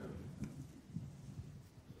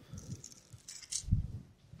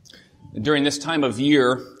During this time of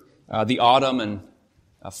year, the autumn and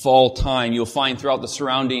fall time, you'll find throughout the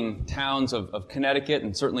surrounding towns of Connecticut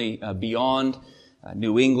and certainly beyond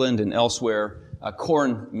New England and elsewhere,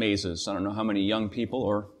 corn mazes. I don't know how many young people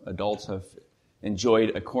or adults have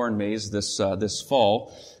enjoyed a corn maze this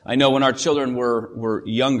fall. I know when our children were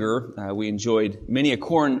younger, we enjoyed many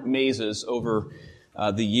corn mazes over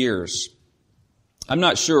the years. I'm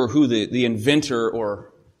not sure who the inventor or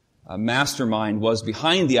mastermind was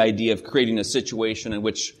behind the idea of creating a situation in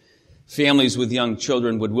which families with young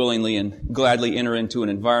children would willingly and gladly enter into an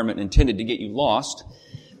environment intended to get you lost.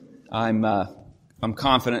 I'm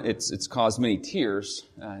confident it's caused many tears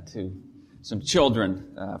to some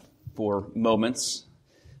children for moments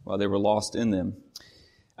while they were lost in them.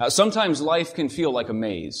 Sometimes life can feel like a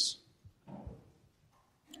maze.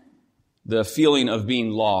 The feeling of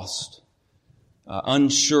being lost,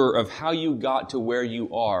 unsure of how you got to where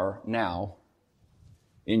you are now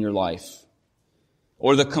in your life,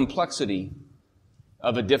 or the complexity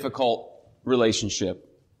of a difficult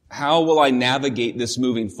relationship. How will I navigate this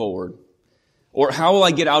moving forward? Or how will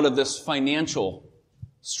I get out of this financial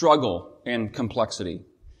struggle and complexity?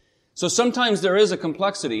 So sometimes there is a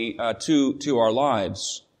complexity to our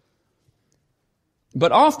lives.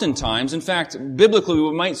 But oftentimes, in fact, biblically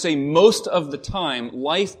we might say most of the time,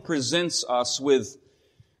 life presents us with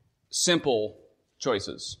simple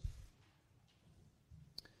choices.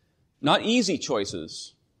 Not easy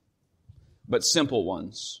choices, but simple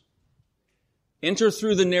ones. Enter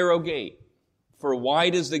through the narrow gate, for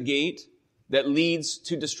wide is the gate that leads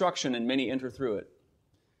to destruction, and many enter through it.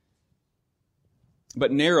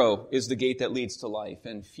 But narrow is the gate that leads to life,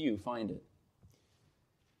 and few find it.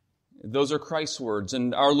 Those are Christ's words,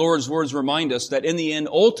 and our Lord's words remind us that in the end,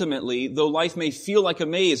 ultimately, though life may feel like a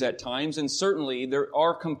maze at times, and certainly there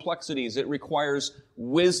are complexities, it requires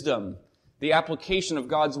wisdom, the application of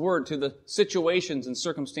God's Word to the situations and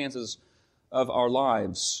circumstances of our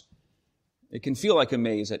lives. It can feel like a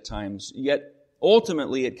maze at times, yet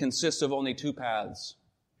ultimately it consists of only two paths.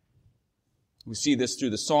 We see this through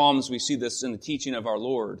the Psalms, we see this in the teaching of our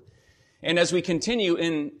Lord. And as we continue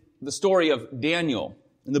in the story of Daniel,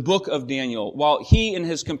 in the book of Daniel, while he and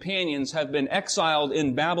his companions have been exiled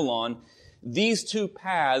in Babylon, these two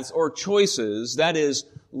paths or choices, that is,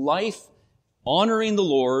 life honoring the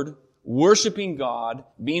Lord, worshiping God,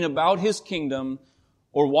 being about His kingdom,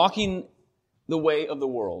 or walking the way of the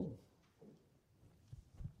world,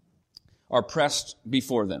 are pressed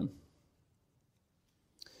before them.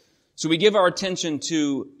 So we give our attention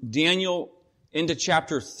to Daniel into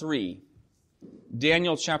chapter 3.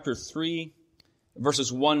 Daniel chapter 3,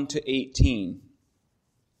 verses 1 to 18.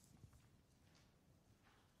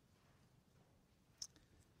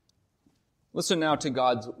 Listen now to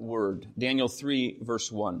God's word. Daniel 3,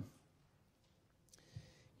 verse 1.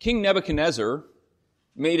 King Nebuchadnezzar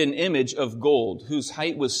made an image of gold, whose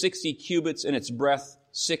height was 60 cubits and its breadth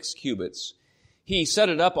 6 cubits. He set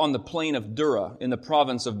it up on the plain of Dura in the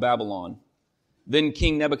province of Babylon. Then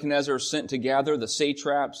King Nebuchadnezzar sent to gather the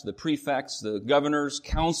satraps, the prefects, the governors,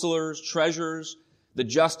 counselors, treasurers, the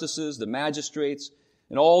justices, the magistrates,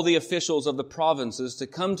 and all the officials of the provinces to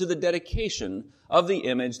come to the dedication of the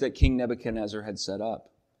image that King Nebuchadnezzar had set up.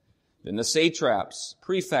 Then the satraps,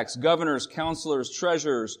 prefects, governors, counselors,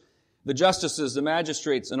 treasurers, the justices, the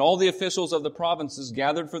magistrates, and all the officials of the provinces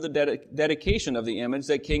gathered for the dedication of the image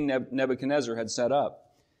that King Nebuchadnezzar had set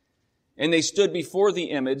up. And they stood before the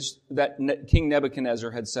image that King Nebuchadnezzar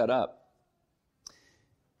had set up.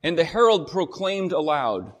 And the herald proclaimed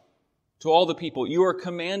aloud to all the people, "You are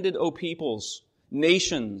commanded, O peoples,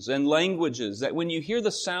 nations, and languages, that when you hear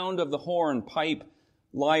the sound of the horn, pipe,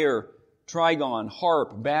 lyre, trigon,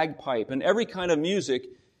 harp, bagpipe, and every kind of music,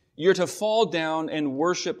 you're to fall down and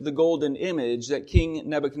worship the golden image that King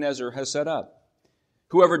Nebuchadnezzar has set up.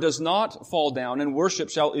 Whoever does not fall down and worship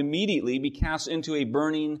shall immediately be cast into a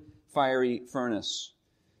burning, fiery furnace."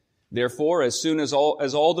 Therefore, as soon as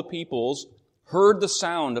all the peoples heard the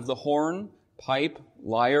sound of the horn, pipe,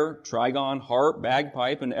 lyre, trigon, harp,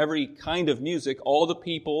 bagpipe, and every kind of music, all the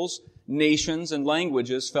peoples, nations, and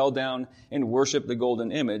languages fell down and worshiped the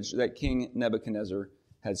golden image that King Nebuchadnezzar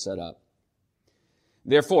had set up.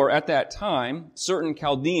 Therefore, at that time, certain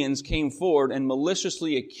Chaldeans came forward and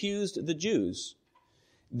maliciously accused the Jews.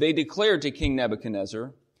 They declared to King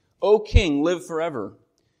Nebuchadnezzar, "O king, live forever.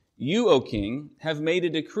 You, O king, have made a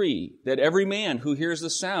decree that every man who hears the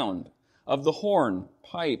sound of the horn,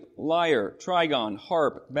 pipe, lyre, trigon,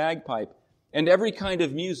 harp, bagpipe, and every kind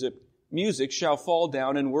of music shall fall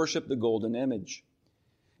down and worship the golden image.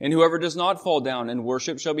 And whoever does not fall down and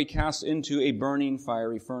worship shall be cast into a burning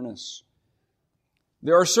fiery furnace."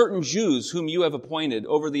 There are certain Jews whom you have appointed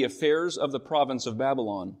over the affairs of the province of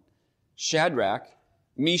Babylon, Shadrach,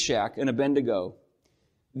 Meshach, and Abednego.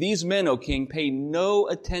 These men, O king, pay no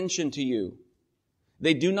attention to you.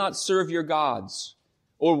 They do not serve your gods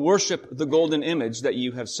or worship the golden image that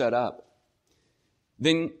you have set up.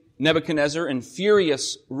 Then Nebuchadnezzar, in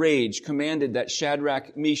furious rage, commanded that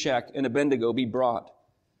Shadrach, Meshach, and Abednego be brought.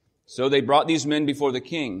 So they brought these men before the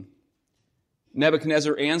king.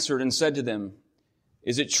 Nebuchadnezzar answered and said to them,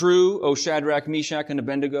 Is it true, O Shadrach, Meshach, and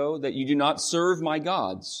Abednego, that you do not serve my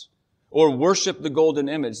gods or worship the golden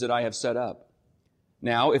image that I have set up?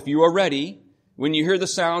 Now, if you are ready, when you hear the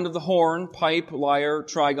sound of the horn, pipe, lyre,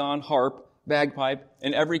 trigon, harp, bagpipe,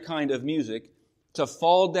 and every kind of music, to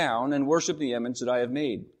fall down and worship the image that I have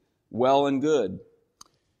made, well and good.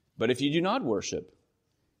 But if you do not worship,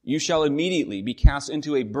 you shall immediately be cast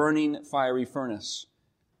into a burning fiery furnace.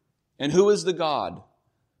 And who is the God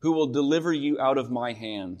who will deliver you out of my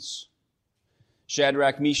hands?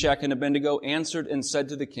 Shadrach, Meshach, and Abednego answered and said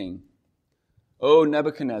to the king, O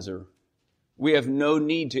Nebuchadnezzar, we have no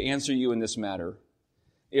need to answer you in this matter.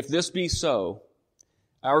 If this be so,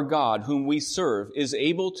 our God, whom we serve, is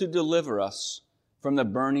able to deliver us from the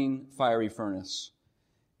burning fiery furnace,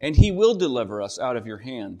 and he will deliver us out of your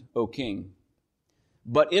hand, O king.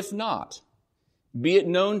 But if not, be it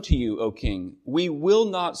known to you, O king, we will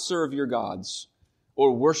not serve your gods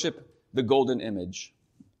or worship the golden image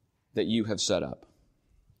that you have set up.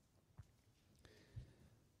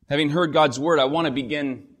 Having heard God's word, I want to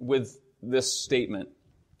begin with this statement.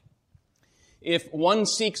 If one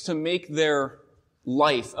seeks to make their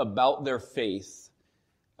life about their faith,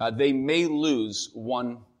 they may lose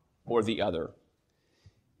one or the other.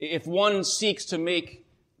 If one seeks to make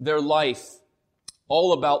their life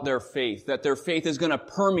all about their faith, that their faith is going to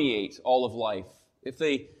permeate all of life, if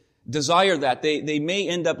they desire that, they may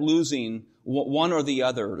end up losing one or the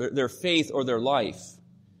other, their faith or their life.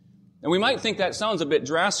 And we might think that sounds a bit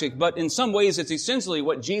drastic, but in some ways it's essentially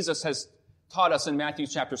what Jesus has taught us in Matthew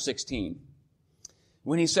chapter 16.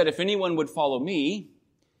 When he said, if anyone would follow me,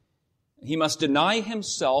 he must deny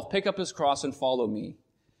himself, pick up his cross, and follow me.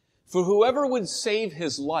 For whoever would save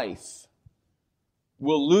his life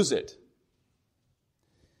will lose it.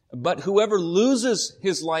 But whoever loses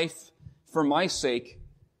his life for my sake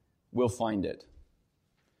will find it.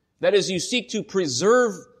 That is, you seek to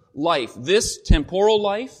preserve life, this temporal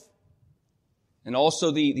life, and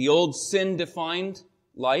also the old sin-defined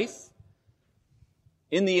life.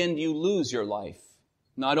 In the end, you lose your life.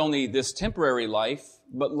 Not only this temporary life,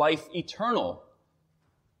 but life eternal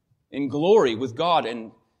in glory with God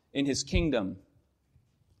and in His kingdom.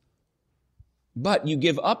 But you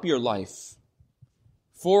give up your life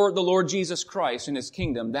for the Lord Jesus Christ and His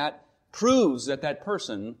kingdom. That proves that that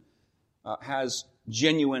person has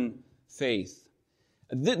genuine faith.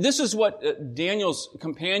 This is what Daniel's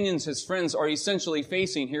companions, his friends, are essentially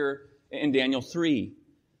facing here in Daniel 3.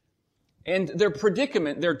 And their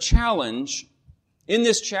predicament, their challenge in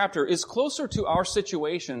this chapter is closer to our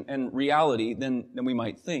situation and reality than we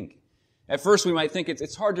might think. At first we might think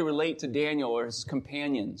it's hard to relate to Daniel or his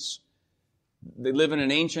companions. They live in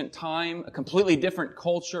an ancient time, a completely different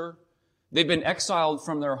culture. They've been exiled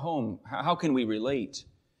from their home. How can we relate?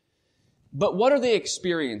 But what are they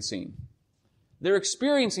experiencing? They're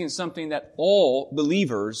experiencing something that all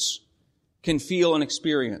believers can feel and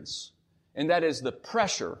experience. And that is the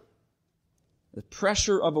pressure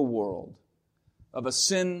of a world, of a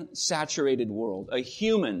sin-saturated world, a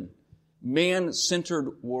human,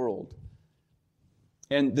 man-centered world,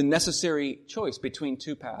 and the necessary choice between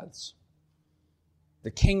two paths.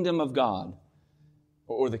 The kingdom of God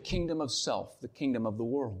or the kingdom of self, the kingdom of the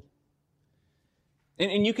world.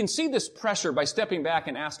 And you can see this pressure by stepping back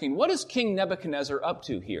and asking, what is King Nebuchadnezzar up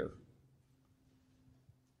to here?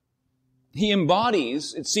 He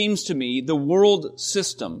embodies, it seems to me, the world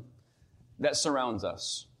system that surrounds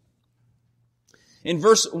us. In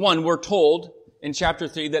verse 1, we're told in chapter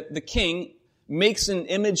 3 that the king makes an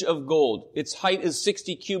image of gold. Its height is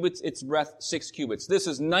 60 cubits, its breadth 6 cubits. This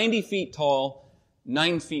is 90 feet tall,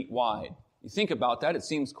 9 feet wide. You think about that, it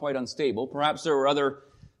seems quite unstable. Perhaps there were other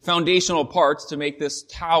foundational parts to make this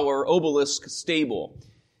tower, obelisk, stable.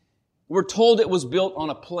 We're told it was built on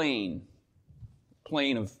a plain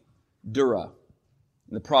of Dura,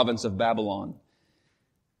 in the province of Babylon.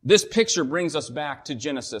 This picture brings us back to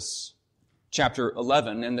Genesis chapter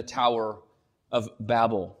 11 and the Tower of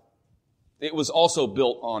Babel. It was also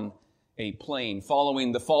built on a plain,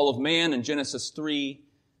 following the fall of man in Genesis 3,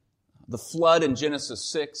 the flood in Genesis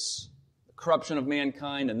 6, the corruption of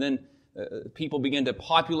mankind, and then people begin to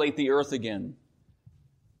populate the earth again.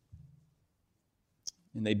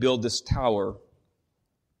 And they build this tower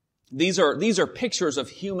These are pictures of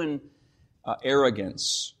human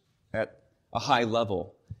arrogance at a high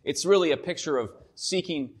level. It's really a picture of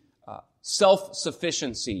seeking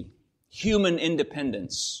self-sufficiency, human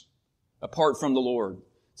independence, apart from the Lord.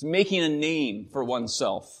 It's making a name for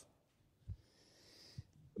oneself.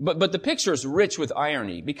 But the picture is rich with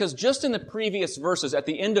irony, because just in the previous verses, at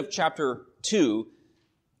the end of chapter 2,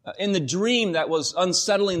 in the dream that was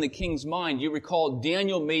unsettling the king's mind, you recall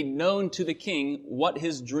Daniel made known to the king what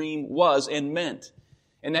his dream was and meant.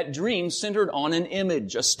 And that dream centered on an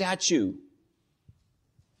image, a statue.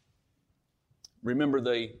 Remember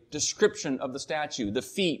the description of the statue: the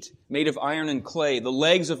feet made of iron and clay, the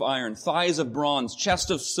legs of iron, thighs of bronze, chest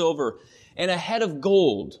of silver, and a head of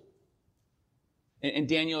gold. And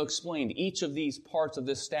Daniel explained each of these parts of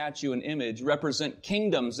this statue and image represent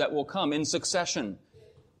kingdoms that will come in succession.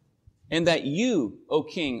 And that you, O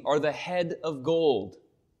king, are the head of gold.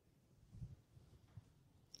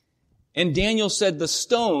 And Daniel said, the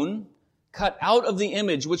stone cut out of the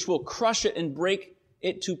image which will crush it and break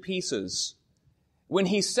it to pieces. When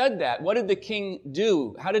he said that, what did the king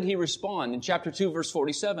do? How did he respond? In chapter 2, verse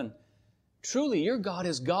 47, truly your God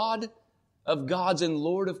is God of gods and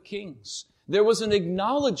Lord of kings. There was an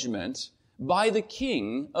acknowledgement by the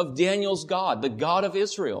king of Daniel's God, the God of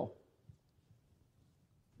Israel.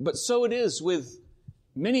 But so it is with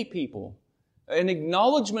many people. An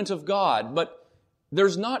acknowledgement of God, but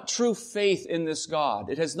there's not true faith in this God.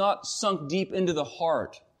 It has not sunk deep into the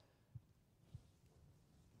heart.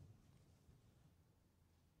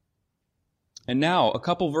 And now, a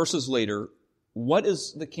couple verses later, what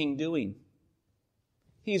is the king doing?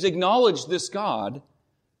 He's acknowledged this God.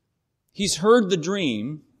 He's heard the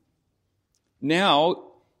dream.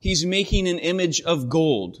 Now, he's making an image of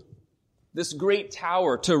gold. This great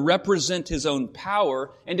tower to represent his own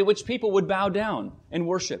power and to which people would bow down and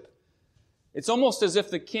worship. It's almost as if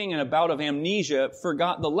the king, in a bout of amnesia,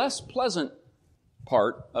 forgot the less pleasant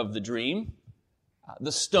part of the dream.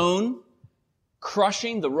 The stone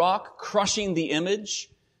crushing, the rock crushing the image.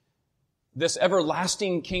 This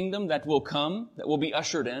everlasting kingdom that will come, that will be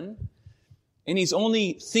ushered in. And he's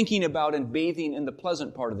only thinking about and bathing in the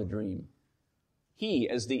pleasant part of the dream. He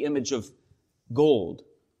as the image of gold.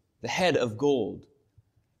 The head of gold.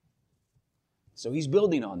 So he's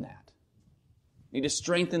building on that. Need to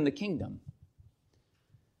strengthen the kingdom.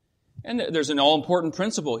 And there's an all-important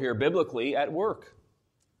principle here biblically at work.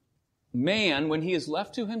 Man, when he is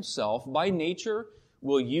left to himself, by nature,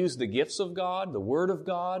 will use the gifts of God, the Word of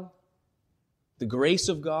God, the grace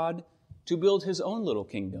of God, to build his own little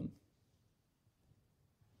kingdom.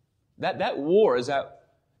 That war is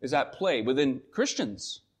at play within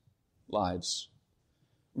Christians' lives.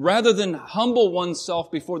 Rather than humble oneself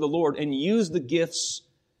before the Lord and use the gifts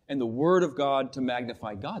and the Word of God to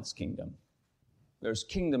magnify God's kingdom. There's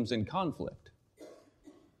kingdoms in conflict.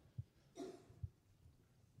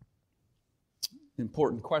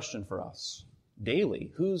 Important question for us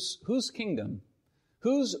daily. Whose kingdom,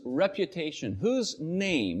 whose reputation, whose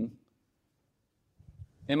name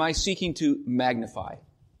am I seeking to magnify?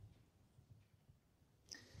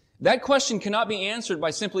 That question cannot be answered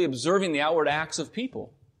by simply observing the outward acts of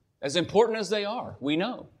people. As important as they are, we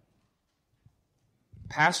know.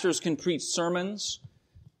 Pastors can preach sermons.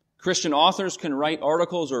 Christian authors can write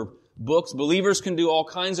articles or books. Believers can do all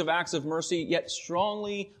kinds of acts of mercy, yet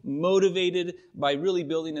strongly motivated by really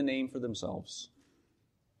building a name for themselves.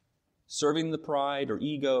 Serving the pride or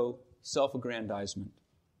ego, self-aggrandizement.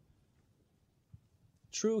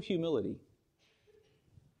 True humility.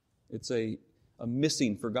 It's a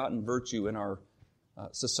missing, forgotten virtue in our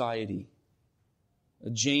society.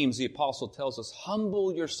 James, the apostle, tells us,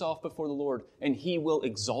 humble yourself before the Lord, and He will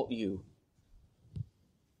exalt you.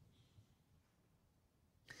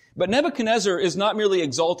 But Nebuchadnezzar is not merely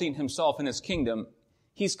exalting himself in his kingdom.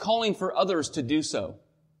 He's calling for others to do so.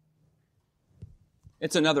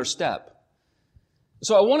 It's another step.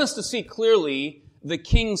 So I want us to see clearly the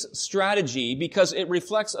king's strategy because it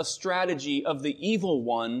reflects a strategy of the evil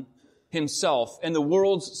one himself and the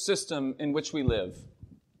world's system in which we live.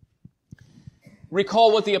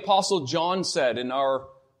 Recall what the Apostle John said in our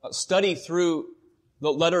study through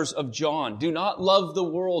the letters of John. Do not love the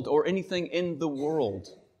world or anything in the world.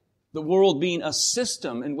 The world being a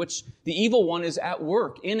system in which the evil one is at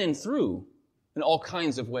work in and through in all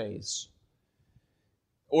kinds of ways.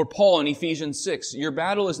 Or Paul in Ephesians 6, your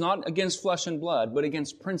battle is not against flesh and blood, but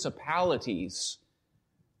against principalities.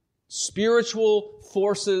 Spiritual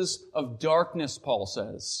forces of darkness, Paul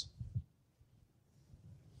says.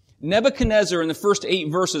 Nebuchadnezzar, in the first 8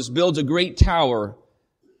 verses, builds a great tower,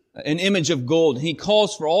 an image of gold. He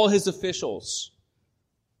calls for all his officials,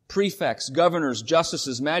 prefects, governors,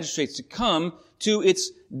 justices, magistrates to come to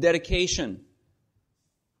its dedication.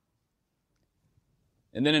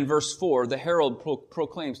 And then in verse 4, the herald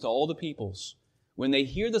proclaims to all the peoples, when they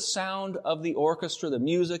hear the sound of the orchestra, the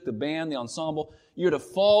music, the band, the ensemble, you're to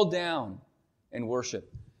fall down and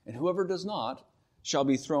worship. And whoever does not shall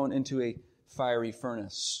be thrown into a fiery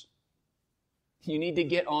furnace. You need to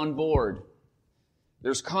get on board.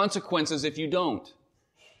 There's consequences if you don't.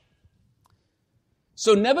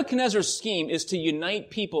 So Nebuchadnezzar's scheme is to unite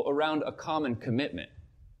people around a common commitment.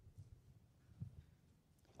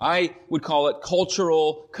 I would call it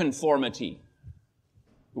cultural conformity.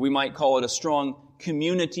 We might call it a strong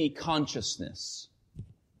community consciousness.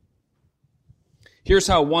 Here's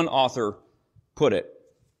how one author put it.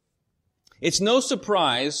 It's no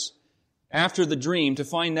surprise after the dream to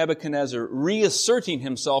find Nebuchadnezzar reasserting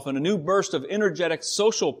himself in a new burst of energetic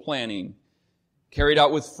social planning, carried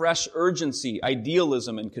out with fresh urgency,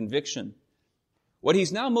 idealism, and conviction. What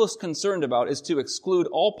he's now most concerned about is to exclude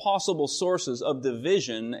all possible sources of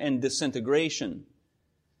division and disintegration.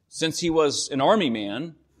 Since he was an army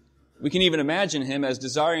man, we can even imagine him as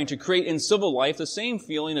desiring to create in civil life the same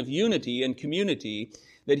feeling of unity and community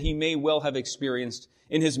that he may well have experienced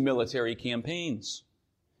in his military campaigns.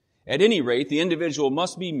 At any rate, the individual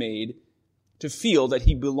must be made to feel that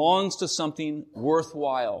he belongs to something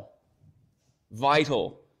worthwhile,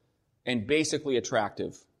 vital, and basically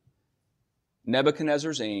attractive.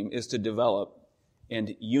 Nebuchadnezzar's aim is to develop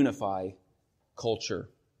and unify culture.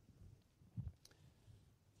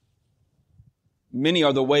 Many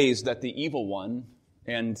are the ways that the evil one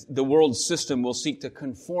and the world system will seek to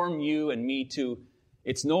conform you and me to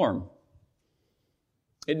its norm.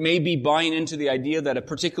 It may be buying into the idea that a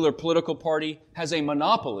particular political party has a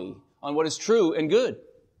monopoly on what is true and good.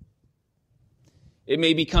 It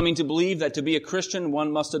may be coming to believe that to be a Christian,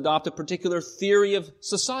 one must adopt a particular theory of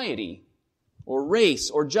society, or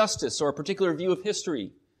race, or justice, or a particular view of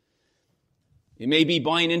history. It may be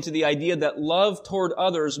buying into the idea that love toward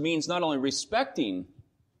others means not only respecting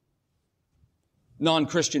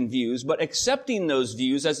non-Christian views, but accepting those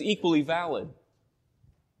views as equally valid.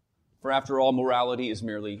 For after all, morality is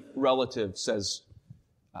merely relative, says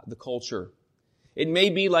the culture. It may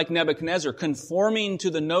be like Nebuchadnezzar, conforming to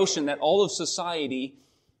the notion that all of society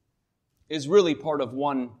is really part of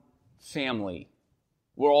one family.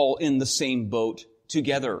 We're all in the same boat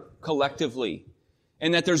together, collectively.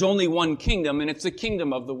 And that there's only one kingdom, and it's the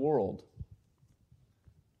kingdom of the world.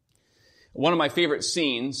 One of my favorite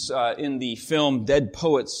scenes in the film Dead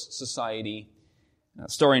Poets Society,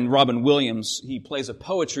 starring Robin Williams, he plays a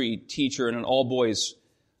poetry teacher in an all-boys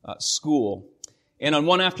school. And on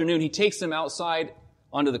one afternoon, he takes them outside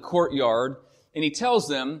onto the courtyard, and he tells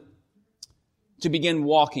them to begin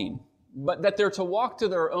walking, but that they're to walk to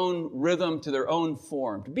their own rhythm, to their own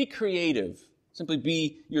form, to be creative, simply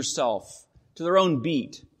be yourself, to their own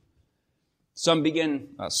beat. Some begin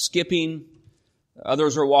skipping,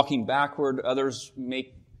 others are walking backward, others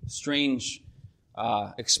make strange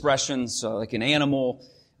expressions like an animal,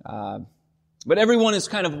 but everyone is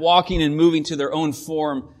kind of walking and moving to their own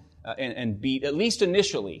form and beat, at least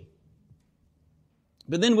initially.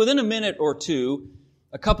 But then within a minute or two,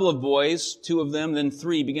 a couple of boys, two of them, then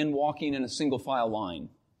three, begin walking in a single file line.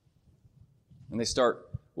 And they start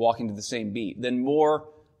walking to the same beat. Then more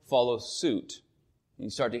follow suit. And you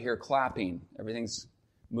start to hear clapping. Everything's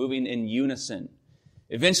moving in unison.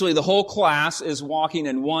 Eventually, the whole class is walking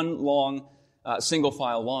in one long single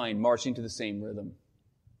file line, marching to the same rhythm.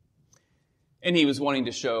 And he was wanting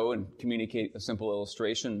to show and communicate a simple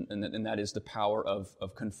illustration, and that is the power of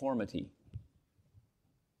conformity.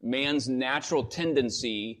 Man's natural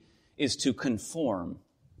tendency is to conform.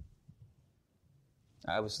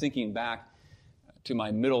 I was thinking back to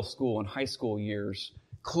my middle school and high school years.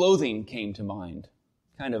 Clothing came to mind.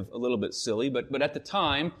 Kind of a little bit silly, but at the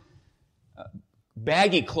time,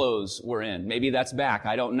 baggy clothes were in. Maybe that's back.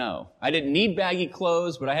 I don't know. I didn't need baggy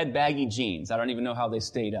clothes, but I had baggy jeans. I don't even know how they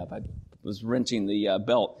stayed up. I was wrenching the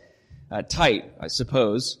belt tight, I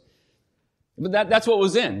suppose. But that's what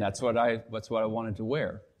was in. That's what I wanted to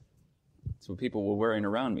wear. That's what people were wearing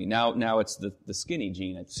around me. Now it's the skinny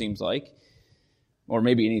jean, it seems like. Or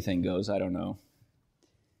maybe anything goes, I don't know.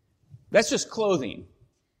 That's just clothing.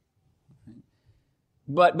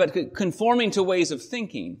 But conforming to ways of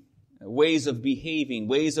thinking, ways of behaving,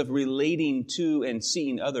 ways of relating to and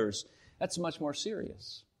seeing others, that's much more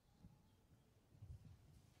serious.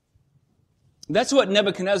 That's what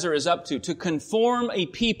Nebuchadnezzar is up to conform a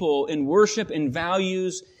people in worship and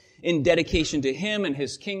values, in dedication to him and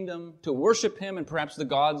his kingdom, to worship him and perhaps the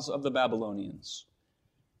gods of the Babylonians.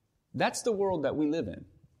 That's the world that we live in.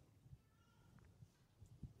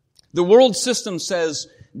 The world system says,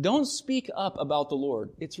 don't speak up about the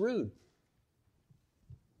Lord. It's rude.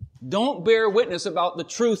 Don't bear witness about the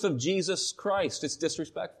truth of Jesus Christ. It's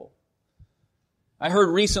disrespectful. I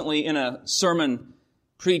heard recently in a sermon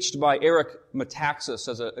preached by Eric Metaxas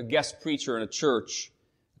as a guest preacher in a church,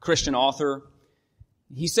 a Christian author.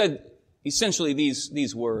 He said essentially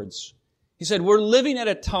these words. He said, we're living at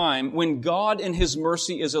a time when God in His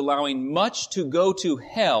mercy is allowing much to go to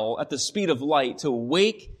hell at the speed of light to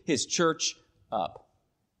wake His church up.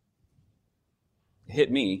 It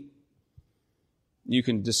hit me. You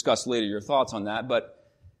can discuss later your thoughts on that,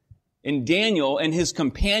 but in Daniel and his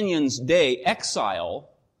companions' day, exile,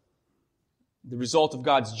 the result of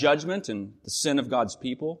God's judgment and the sin of God's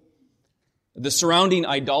people, the surrounding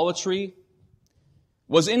idolatry,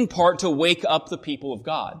 was in part to wake up the people of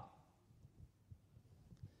God.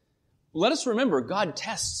 Let us remember, God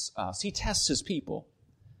tests us. He tests His people.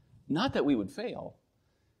 Not that we would fail.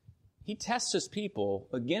 He tests His people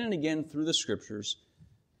again and again through the Scriptures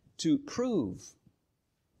to prove,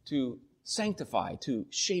 to sanctify, to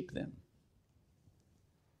shape them.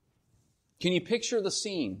 Can you picture the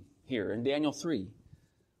scene here in Daniel 3?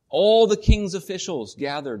 All the king's officials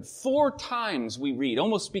gathered 4 times, we read.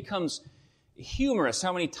 Almost becomes humorous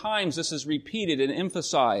how many times this is repeated and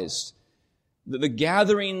emphasized. The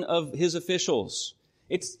gathering of his officials.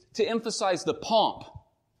 It's to emphasize the pomp,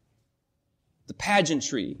 the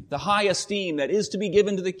pageantry, the high esteem that is to be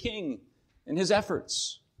given to the king and his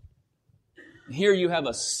efforts. And here you have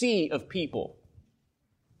a sea of people.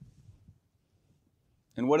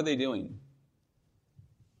 And what are they doing?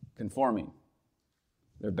 Conforming.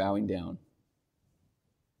 They're bowing down.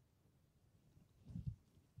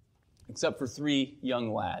 Except for 3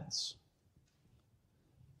 young lads.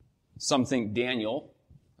 Some think Daniel,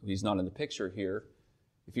 he's not in the picture here.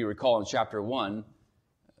 If you recall in chapter 1,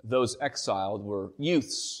 those exiled were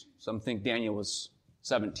youths. Some think Daniel was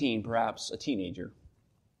 17, perhaps a teenager.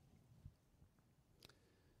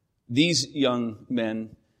 These young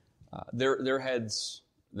men, their heads,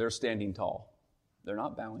 they're standing tall. They're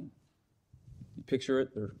not bowing. You picture it,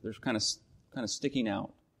 they're kind of sticking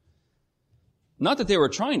out. Not that they were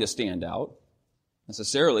trying to stand out,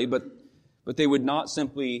 necessarily, but they would not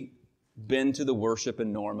simply bend to the worship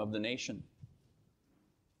and norm of the nation.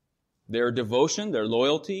 Their devotion, their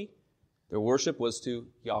loyalty, their worship was to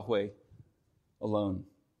Yahweh alone.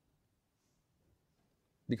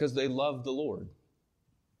 Because they loved the Lord.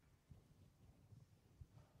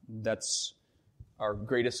 That's our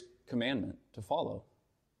greatest commandment to follow.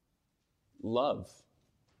 Love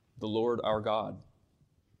the Lord our God.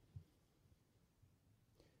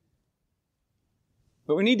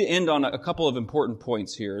 But we need to end on a couple of important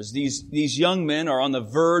points here. As these young men are on the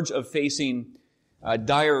verge of facing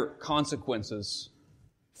dire consequences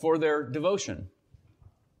for their devotion.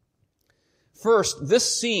 First,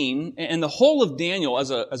 this scene and the whole of Daniel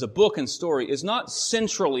as a book and story is not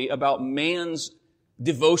centrally about man's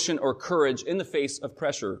devotion or courage in the face of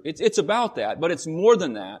pressure. It's about that, but it's more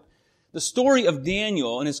than that. The story of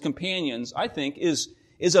Daniel and his companions, I think, is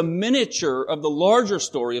a miniature of the larger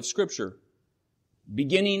story of Scripture.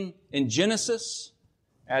 Beginning in Genesis,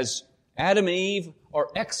 as Adam and Eve are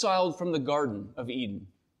exiled from the Garden of Eden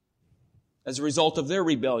as a result of their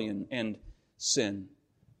rebellion and sin.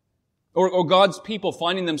 Or God's people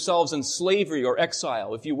finding themselves in slavery or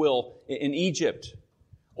exile, if you will, in Egypt.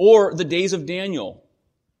 Or the days of Daniel.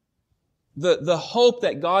 The hope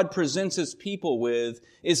that God presents His people with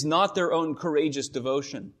is not their own courageous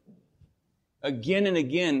devotion. Again and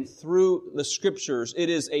again, through the Scriptures, it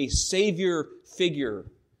is a Savior figure,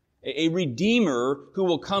 a Redeemer who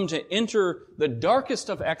will come to enter the darkest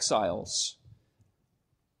of exiles,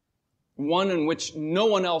 one in which no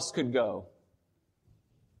one else could go.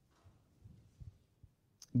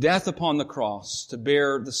 Death upon the cross to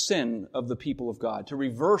bear the sin of the people of God, to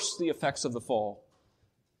reverse the effects of the fall,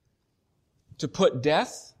 to put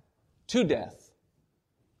death to death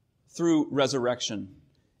through resurrection,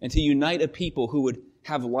 and to unite a people who would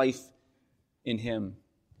have life in Him.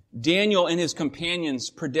 Daniel and his companions'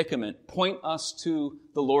 predicament point us to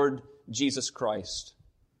the Lord Jesus Christ,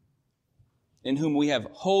 in whom we have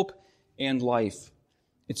hope and life.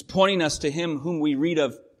 It's pointing us to Him whom we read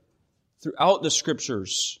of throughout the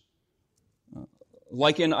Scriptures,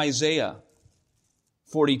 like in Isaiah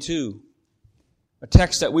 42, a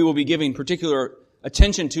text that we will be giving particular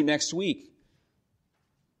attention to next week.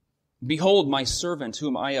 Behold, my servant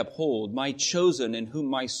whom I uphold, my chosen in whom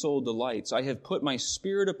my soul delights. I have put my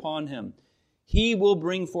Spirit upon him. He will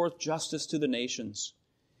bring forth justice to the nations.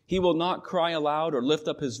 He will not cry aloud or lift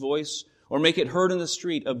up his voice or make it heard in the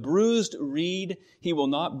street. A bruised reed he will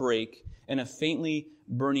not break, and a faintly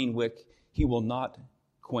burning wick he will not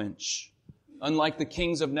quench. Unlike the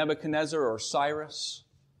kings of Nebuchadnezzar or Cyrus,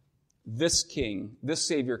 this king, this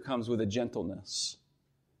Savior comes with a gentleness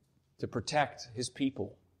to protect his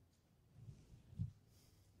people.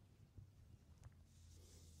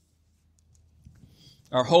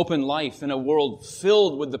 Our hope in life in a world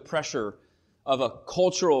filled with the pressure of a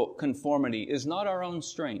cultural conformity is not our own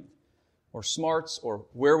strength or smarts or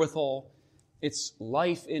wherewithal. It's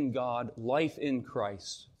life in God, life in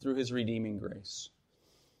Christ through His redeeming grace.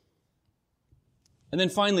 And then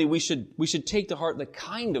finally, we should take to heart the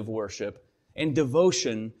kind of worship and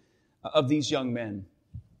devotion of these young men.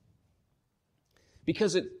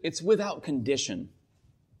 Because it's without condition.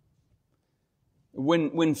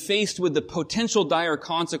 When faced with the potential dire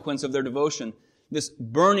consequence of their devotion, this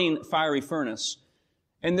burning fiery furnace,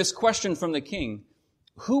 and this question from the king,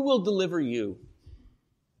 who will deliver you?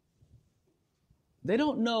 They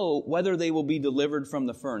don't know whether they will be delivered from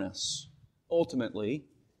the furnace, ultimately.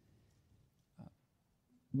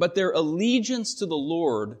 But their allegiance to the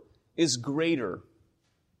Lord is greater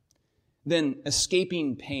than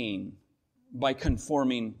escaping pain by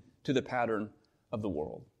conforming to the pattern of the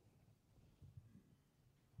world.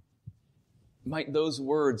 Might those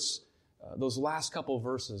words, those last couple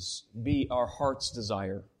verses, be our heart's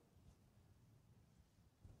desire?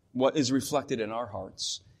 What is reflected in our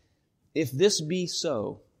hearts? If this be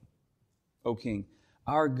so, O King,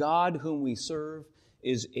 our God whom we serve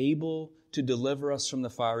is able to deliver us from the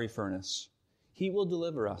fiery furnace. He will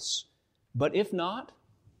deliver us. But if not,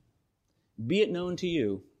 be it known to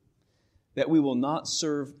you that we will not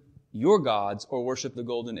serve your gods or worship the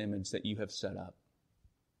golden image that you have set up.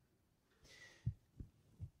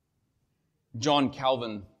 John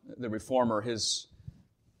Calvin, the Reformer, his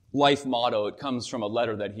life motto, it comes from a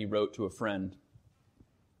letter that he wrote to a friend.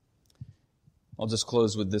 I'll just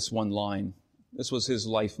close with this one line. This was his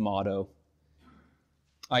life motto.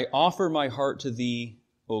 I offer my heart to Thee,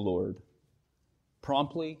 O Lord,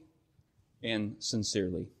 promptly and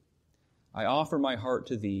sincerely. I offer my heart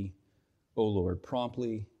to Thee, O Lord,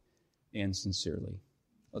 promptly and sincerely.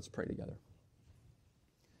 Let's pray together.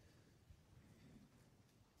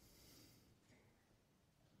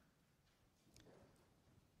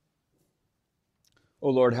 O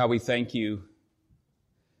Lord, how we thank You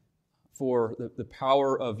for the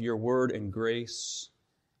power of Your word and grace.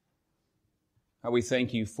 How we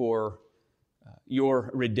thank You for Your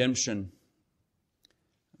redemption,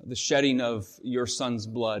 the shedding of Your Son's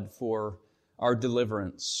blood for our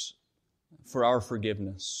deliverance, for our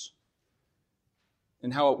forgiveness.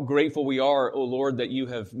 And how grateful we are, O Lord, that You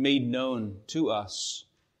have made known to us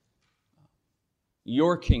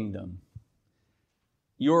Your kingdom,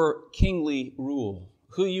 Your kingly rule,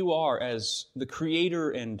 who You are as the Creator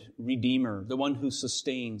and Redeemer, the one who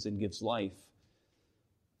sustains and gives life.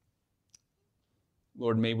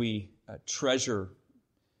 Lord, may we treasure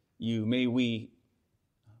You. May we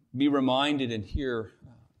be reminded and hear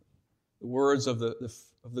the words of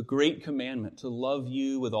the great commandment to love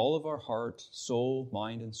You with all of our heart, soul,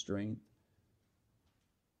 mind, and strength.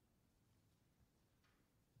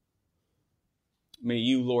 May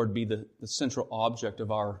You, Lord, be the central object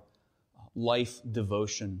of our life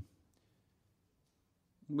devotion.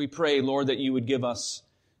 We pray, Lord, that You would give us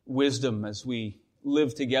wisdom as we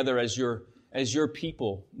live together as Your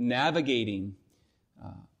people, navigating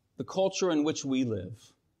the culture in which we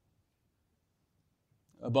live.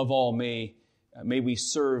 Above all, may we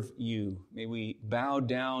serve You. May we bow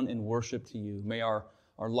down and worship to You. May our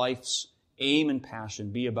life's aim and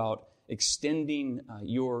passion be about extending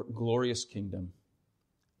Your glorious kingdom,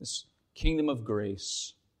 this kingdom of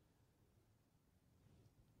grace.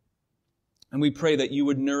 And we pray that You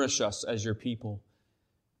would nourish us as Your people,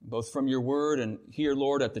 both from Your word and here,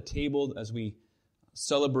 Lord, at the table as we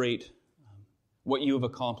celebrate what You have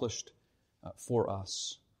accomplished for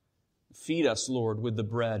us. Feed us, Lord, with the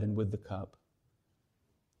bread and with the cup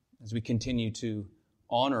as we continue to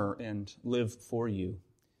honor and live for You.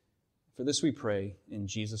 For this we pray in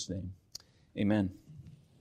Jesus' name. Amen.